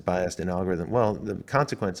what? There's bias in algorithm. Well, the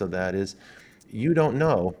consequence of that is you don't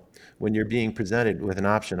know when you're being presented with an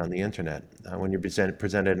option on the internet, when you're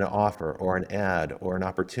presented an offer or an ad or an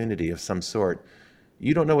opportunity of some sort,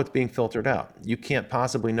 you don't know what's being filtered out. You can't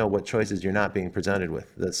possibly know what choices you're not being presented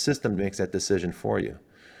with. The system makes that decision for you.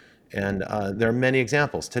 And there are many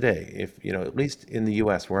examples today. If at least in the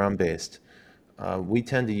US where I'm based, we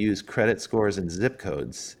tend to use credit scores and zip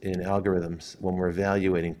codes in algorithms when we're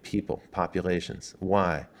evaluating people, populations.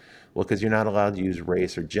 Why? Well, because you're not allowed to use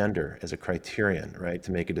race or gender as a criterion, right,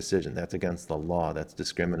 to make a decision. That's against the law. That's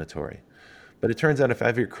discriminatory. But it turns out if I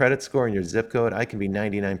have your credit score and your zip code, I can be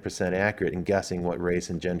 99% accurate in guessing what race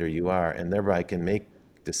and gender you are, and thereby I can make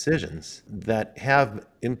decisions that have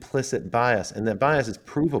implicit bias, and that bias is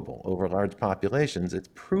provable over large populations. It's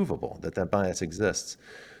provable that that bias exists.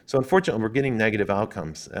 So unfortunately, we're getting negative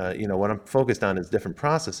outcomes. What I'm focused on is different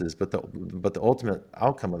processes, but the ultimate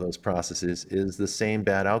outcome of those processes is the same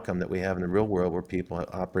bad outcome that we have in the real world where people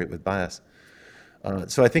operate with bias.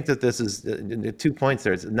 So I think that this is 2 points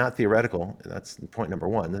there. It's not theoretical. That's point number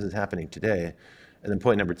one. This is happening today. And then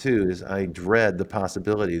point number two is I dread the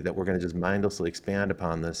possibility that we're going to just mindlessly expand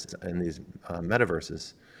upon this in these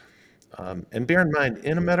metaverses. And bear in mind,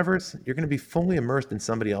 in a metaverse, you're going to be fully immersed in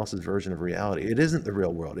somebody else's version of reality. It isn't the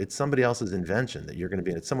real world. It's somebody else's invention that you're going to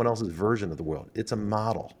be in. It's someone else's version of the world. It's a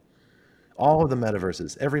model. All of the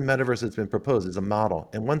metaverses, every metaverse that's been proposed is a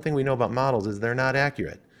model. And one thing we know about models is they're not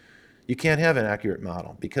accurate. You can't have an accurate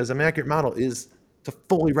model because an accurate model is to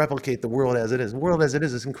fully replicate the world as it is. The world as it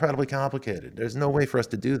is incredibly complicated. There's no way for us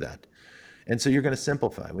to do that. And so you're going to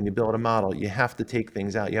simplify. When you build a model, you have to take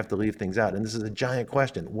things out. You have to leave things out. And this is a giant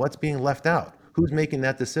question. What's being left out? Who's making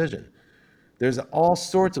that decision? There's all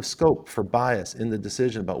sorts of scope for bias in the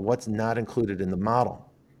decision about what's not included in the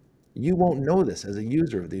model. You won't know this as a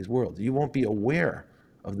user of these worlds. You won't be aware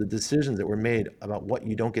of the decisions that were made about what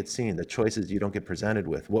you don't get seen, the choices you don't get presented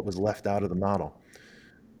with, what was left out of the model.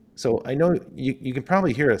 So I know you can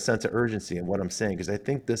probably hear a sense of urgency in what I'm saying, because I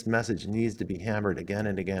think this message needs to be hammered again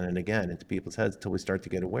and again and again into people's heads until we start to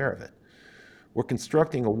get aware of it. We're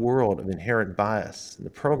constructing a world of inherent bias.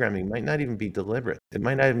 The programming might not even be deliberate. It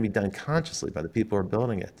might not even be done consciously by the people who are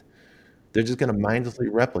building it. They're just going to mindlessly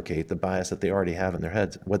replicate the bias that they already have in their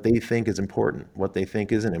heads. What they think is important, what they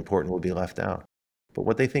think isn't important will be left out. But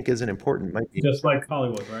what they think isn't important might be just like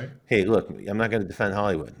Hollywood, right? Hey, look, I'm not going to defend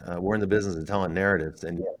Hollywood. We're in the business of telling narratives,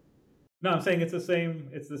 and No, I'm saying it's the same.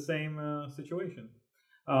 It's the same situation.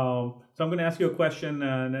 So I'm going to ask you a question,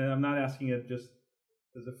 and I'm not asking it just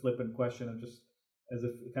as a flippant question. I'm just as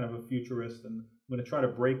a kind of a futurist, and I'm going to try to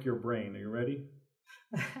break your brain. Are you ready?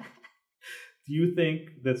 Do you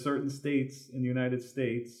think that certain states in the United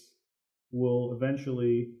States will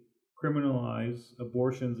eventually criminalize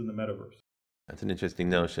abortions in the metaverse? That's an interesting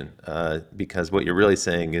notion, because what you're really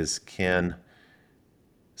saying is, can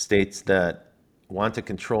states that want to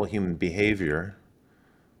control human behavior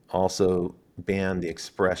also ban the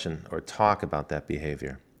expression or talk about that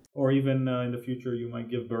behavior? Or even in the future, you might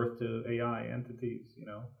give birth to AI entities,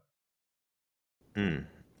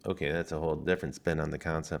 Okay, that's a whole different spin on the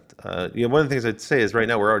concept. One of the things I'd say is right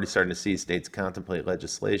now we're already starting to see states contemplate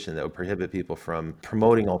legislation that would prohibit people from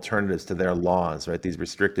promoting alternatives to their laws, right? These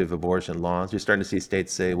restrictive abortion laws. You're starting to see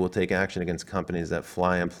states say, we'll take action against companies that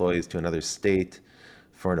fly employees to another state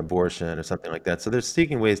for an abortion or something like that. So they're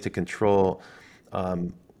seeking ways to control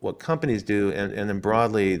what companies do, and then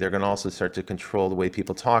broadly, they're going to also start to control the way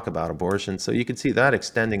people talk about abortion. So you can see that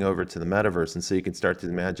extending over to the metaverse, and so you can start to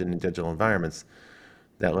imagine in digital environments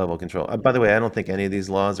that level of control. By the way, I don't think any of these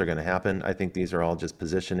laws are going to happen. I think these are all just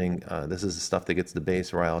positioning. This is the stuff that gets the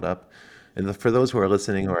base riled up. And for those who are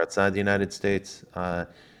listening who are outside the United States,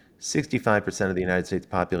 65% of the United States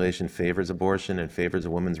population favors abortion and favors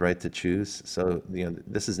a woman's right to choose. So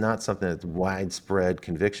this is not something that's widespread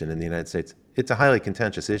conviction in the United States. It's a highly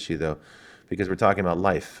contentious issue, though, because we're talking about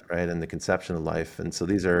life, right, and the conception of life. And so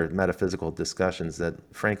these are metaphysical discussions that,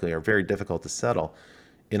 frankly, are very difficult to settle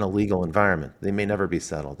in a legal environment. They may never be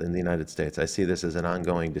settled in the United States. I see this as an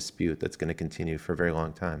ongoing dispute that's going to continue for a very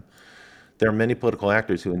long time. There are many political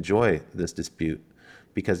actors who enjoy this dispute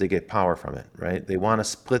because they get power from it, right? They want to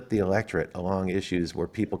split the electorate along issues where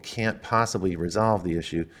people can't possibly resolve the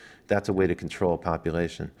issue. That's a way to control a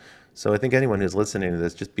population. So I think anyone who's listening to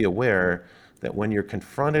this, just be aware that when you're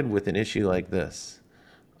confronted with an issue like this,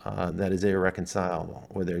 that is irreconcilable,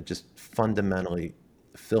 where they're just fundamentally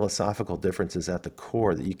philosophical differences at the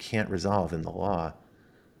core that you can't resolve in the law,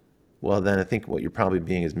 well, then I think what you're probably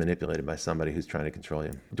being is manipulated by somebody who's trying to control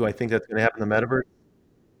you. Do I think that's going to happen in the metaverse?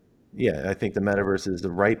 Yeah, I think the metaverse is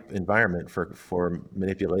the right environment for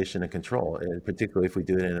manipulation and control, and particularly if we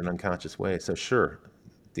do it in an unconscious way. So sure,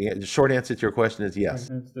 the short answer to your question is yes.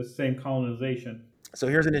 And it's the same colonization. So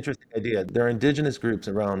here's an interesting idea. There are indigenous groups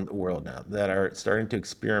around the world now that are starting to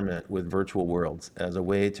experiment with virtual worlds as a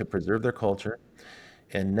way to preserve their culture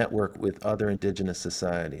and network with other indigenous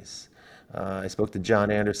societies. I spoke to John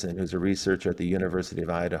Anderson, who's a researcher at the University of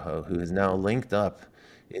Idaho, who has now linked up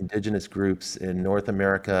indigenous groups in North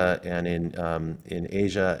America and in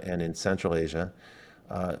Asia and in Central Asia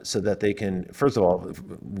so that they can, first of all,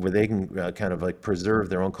 where they can kind of like preserve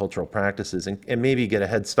their own cultural practices and maybe get a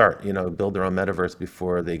head start, build their own metaverse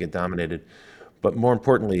before they get dominated. But more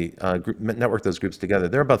importantly, network those groups together.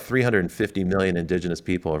 There are about 350 million indigenous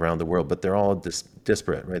people around the world, but they're all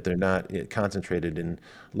disparate, right? They're not concentrated in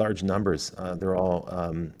large numbers. They're all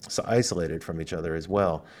so isolated from each other as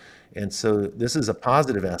well. And so this is a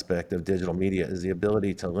positive aspect of digital media, is the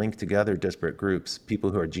ability to link together disparate groups, people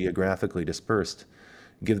who are geographically dispersed,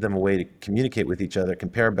 give them a way to communicate with each other,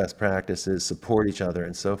 compare best practices, support each other,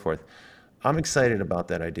 and so forth. I'm excited about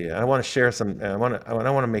that idea. I want to share some. I don't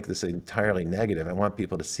want to make this entirely negative. I want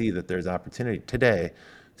people to see that there's opportunity today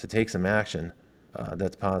to take some action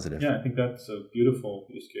that's positive. Yeah, I think that's a beautiful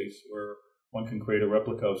use case where one can create a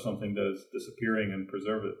replica of something that is disappearing and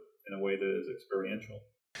preserve it in a way that is experiential.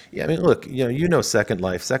 Yeah, I mean, look, Second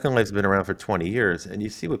Life. Second Life's been around for 20 years, and you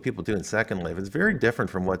see what people do in Second Life. It's very different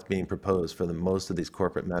from what's being proposed for most of these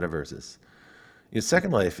corporate metaverses.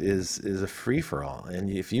 Second Life is a free for all, and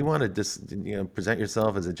if you want to just present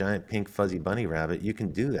yourself as a giant pink fuzzy bunny rabbit, you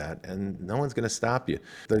can do that, and no one's going to stop you.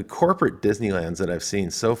 The corporate Disneylands that I've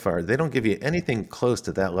seen so far, they don't give you anything close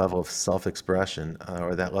to that level of self-expression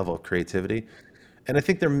or that level of creativity. And I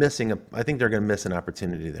think I think they're going to miss an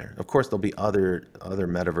opportunity there. Of course, there'll be other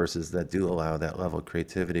metaverses that do allow that level of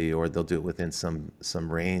creativity, or they'll do it within some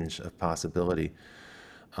range of possibility.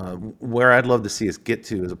 Where I'd love to see us get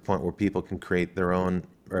to is a point where people can create their own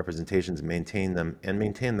representations, maintain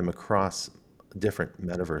them across different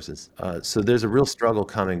metaverses. So there's a real struggle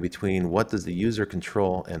coming between what does the user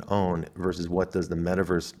control and own versus what does the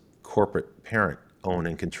metaverse corporate parent own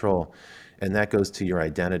and control. And that goes to your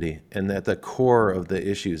identity. And at the core of the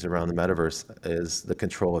issues around the metaverse is the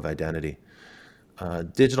control of identity.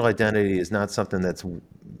 Digital identity is not something that's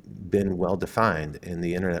been well defined in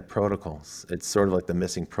the internet protocols. It's sort of like the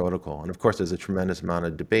missing protocol. And of course, there's a tremendous amount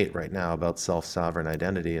of debate right now about self-sovereign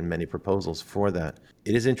identity and many proposals for that.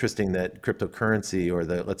 It is interesting that cryptocurrency, or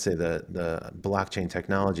let's say the blockchain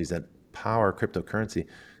technologies that power cryptocurrency,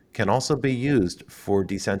 can also be used for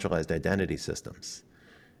decentralized identity systems.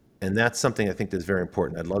 And that's something I think that's very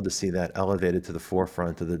important. I'd love to see that elevated to the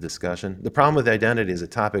forefront of the discussion. The problem with identity as a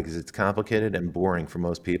topic is it's complicated and boring for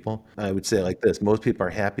most people. I would say like this: most people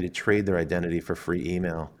are happy to trade their identity for free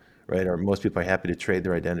email, right? Or most people are happy to trade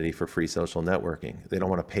their identity for free social networking. They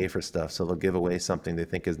don't want to pay for stuff, so they'll give away something they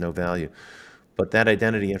think has no value. But that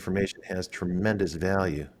identity information has tremendous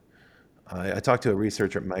value. I talked to a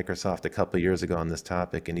researcher at Microsoft a couple of years ago on this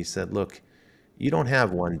topic, and he said, look, you don't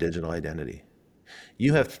have one digital identity.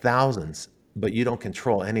 You have thousands, but you don't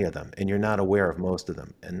control any of them, and you're not aware of most of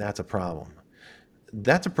them, and that's a problem.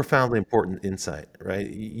 That's a profoundly important insight, right?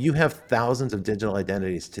 You have thousands of digital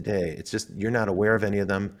identities today. It's just you're not aware of any of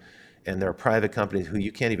them, and there are private companies who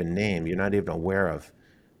you can't even name, you're not even aware of,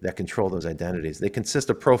 that control those identities. They consist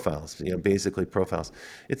of profiles, basically profiles.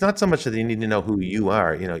 It's not so much that you need to know who you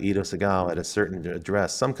are, Ito Segal at a certain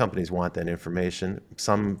address. Some companies want that information,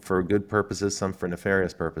 some for good purposes, some for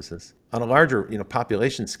nefarious purposes. On a larger,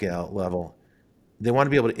 population scale level, they want to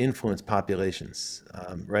be able to influence populations,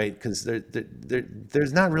 right? Because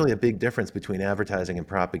there's not really a big difference between advertising and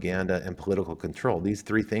propaganda and political control. These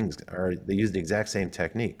three things they use the exact same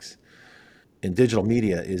techniques. And digital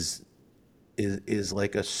media is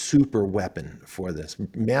like a super weapon for this.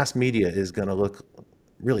 Mass media is going to look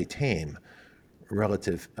really tame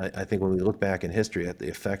relative, I think, when we look back in history at the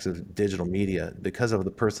effects of digital media, because of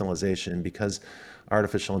the personalization, because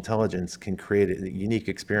artificial intelligence can create a unique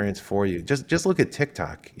experience for you. Just look at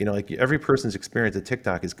TikTok. Like every person's experience at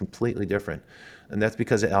TikTok is completely different. And that's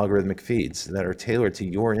because of algorithmic feeds that are tailored to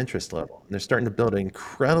your interest level. And they're starting to build an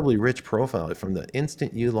incredibly rich profile from the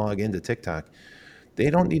instant you log into TikTok. They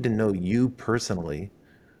don't need to know you personally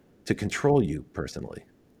to control you personally.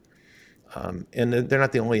 And they're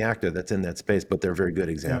not the only actor that's in that space, but they're a very good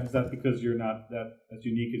example. Is that because you're not that as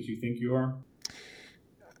unique as you think you are?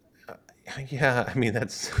 Yeah, I mean,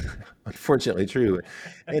 that's unfortunately true.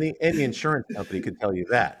 Any insurance company could tell you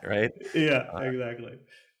that, right? Yeah, exactly.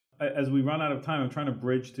 As we run out of time, I'm trying to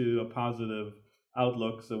bridge to a positive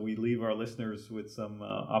outlook so we leave our listeners with some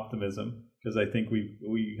optimism, because I think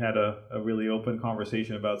we had a really open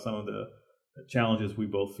conversation about some of the challenges we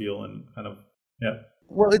both feel, and kind of, yeah.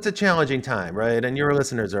 Well, it's a challenging time, right? And your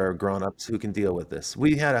listeners are grown-ups who can deal with this.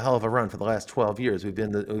 We had a hell of a run for the last 12 years. We've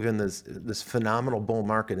been this phenomenal bull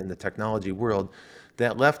market in the technology world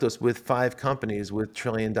that left us with 5 companies with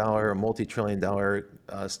trillion-dollar or multi-trillion-dollar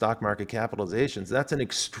stock market capitalizations. That's an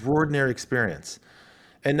extraordinary experience.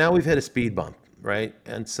 And now we've hit a speed bump, right?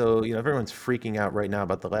 And so, everyone's freaking out right now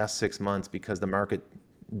about the last 6 months because the market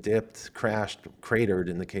dipped, crashed, cratered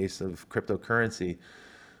in the case of cryptocurrency.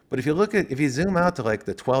 But if you zoom out to like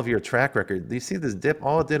the 12-year track record, you see this dip,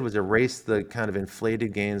 all it did was erase the kind of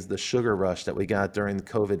inflated gains, the sugar rush that we got during the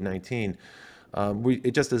COVID-19.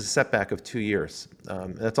 It just is a setback of 2 years.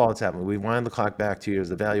 That's all that's happened. We wind the clock back 2 years.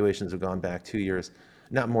 The valuations have gone back 2 years,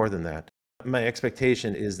 not more than that. My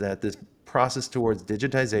expectation is that this process towards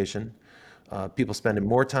digitization, people spending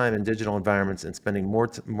more time in digital environments and spending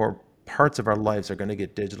more parts of our lives are going to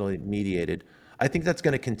get digitally mediated. I think that's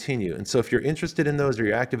going to continue. And so if you're interested in those or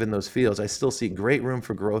you're active in those fields, I still see great room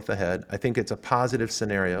for growth ahead. I think it's a positive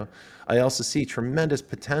scenario. I also see tremendous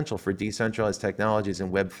potential for decentralized technologies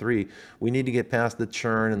in Web3. We need to get past the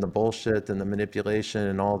churn and the bullshit and the manipulation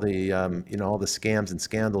and all the all the scams and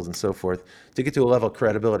scandals and so forth to get to a level of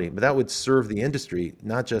credibility. But that would serve the industry,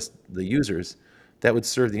 not just the users. That would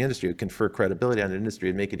serve the industry, it would confer credibility on the industry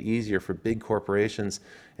and make it easier for big corporations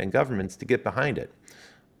and governments to get behind it.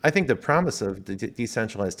 I think the promise of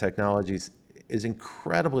decentralized technologies is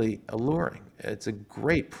incredibly alluring. It's a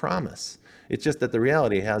great promise. It's just that the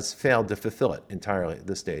reality has failed to fulfill it entirely at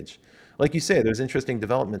this stage. Like you say, there's interesting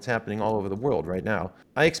developments happening all over the world right now.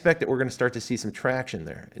 I expect that we're going to start to see some traction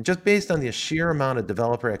there. And just based on the sheer amount of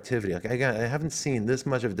developer activity, I haven't seen this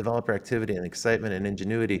much of developer activity and excitement and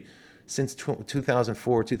ingenuity since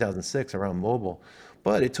 2004, 2006 around mobile.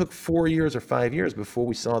 But it took 4 years or 5 years before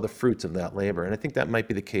we saw the fruits of that labor. And I think that might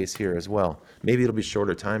be the case here as well. Maybe it'll be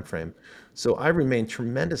shorter time frame. So I remain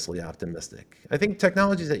tremendously optimistic. I think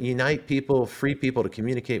technologies that unite people, free people to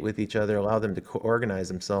communicate with each other, allow them to organize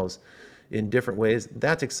themselves in different ways,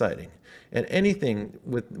 that's exciting. And anything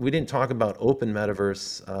we didn't talk about open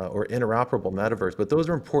metaverse or interoperable metaverse, but those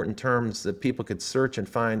are important terms that people could search and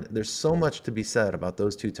find. There's so much to be said about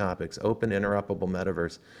those two topics, open, interoperable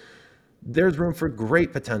metaverse. There's room for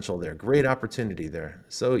great potential there, great opportunity there.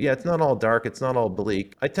 So yeah, it's not all dark, it's not all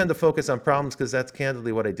bleak. I tend to focus on problems because that's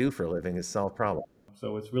candidly what I do for a living, is solve problems.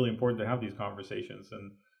 So it's really important to have these conversations,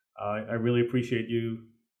 and I really appreciate you.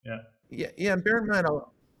 Yeah, and bear in mind,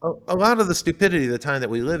 a lot of the stupidity of the time that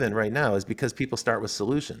we live in right now is because people start with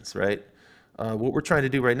solutions, right? What we're trying to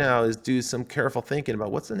do right now is do some careful thinking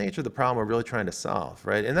about what's the nature of the problem we're really trying to solve,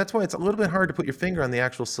 right? And that's why it's a little bit hard to put your finger on the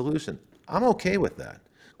actual solution. I'm okay with that.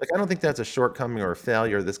 Like, I don't think that's a shortcoming or a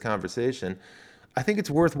failure of this conversation. I think it's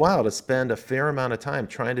worthwhile to spend a fair amount of time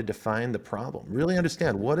trying to define the problem, really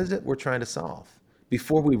understand what is it we're trying to solve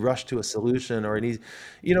before we rush to a solution or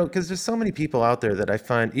because there's so many people out there that I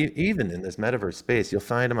find, even in this metaverse space, you'll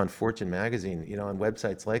find them on Fortune magazine, on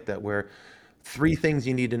websites like that, where 3 things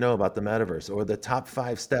you need to know about the metaverse, or the top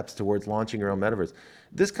 5 steps towards launching your own metaverse.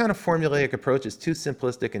 This kind of formulaic approach is too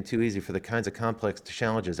simplistic and too easy for the kinds of complex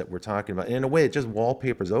challenges that we're talking about. And in a way, it just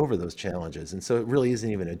wallpapers over those challenges. And so it really isn't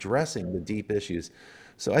even addressing the deep issues.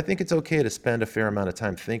 So I think it's okay to spend a fair amount of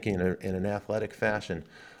time thinking in an athletic fashion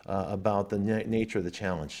about the nature of the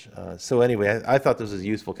challenge. So anyway, I thought this was a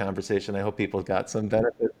useful conversation. I hope people got some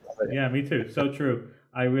benefit from it. Yeah, me too. So true.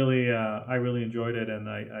 I really enjoyed it, and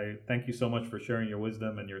I thank you so much for sharing your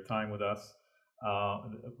wisdom and your time with us.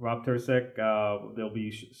 Rob Tercek, there'll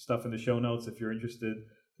be stuff in the show notes if you're interested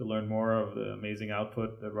to learn more of the amazing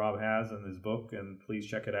output that Rob has in his book, and please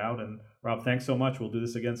check it out. And Rob, thanks so much. We'll do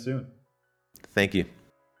this again soon. Thank you.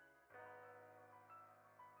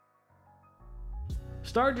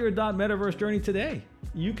 Start your .metaverse journey today.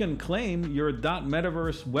 You can claim your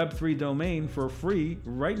 .metaverse Web3 domain for free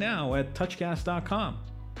right now at touchcast.com.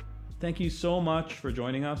 Thank you so much for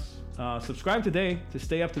joining us. Subscribe today to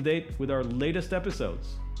stay up to date with our latest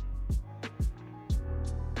episodes.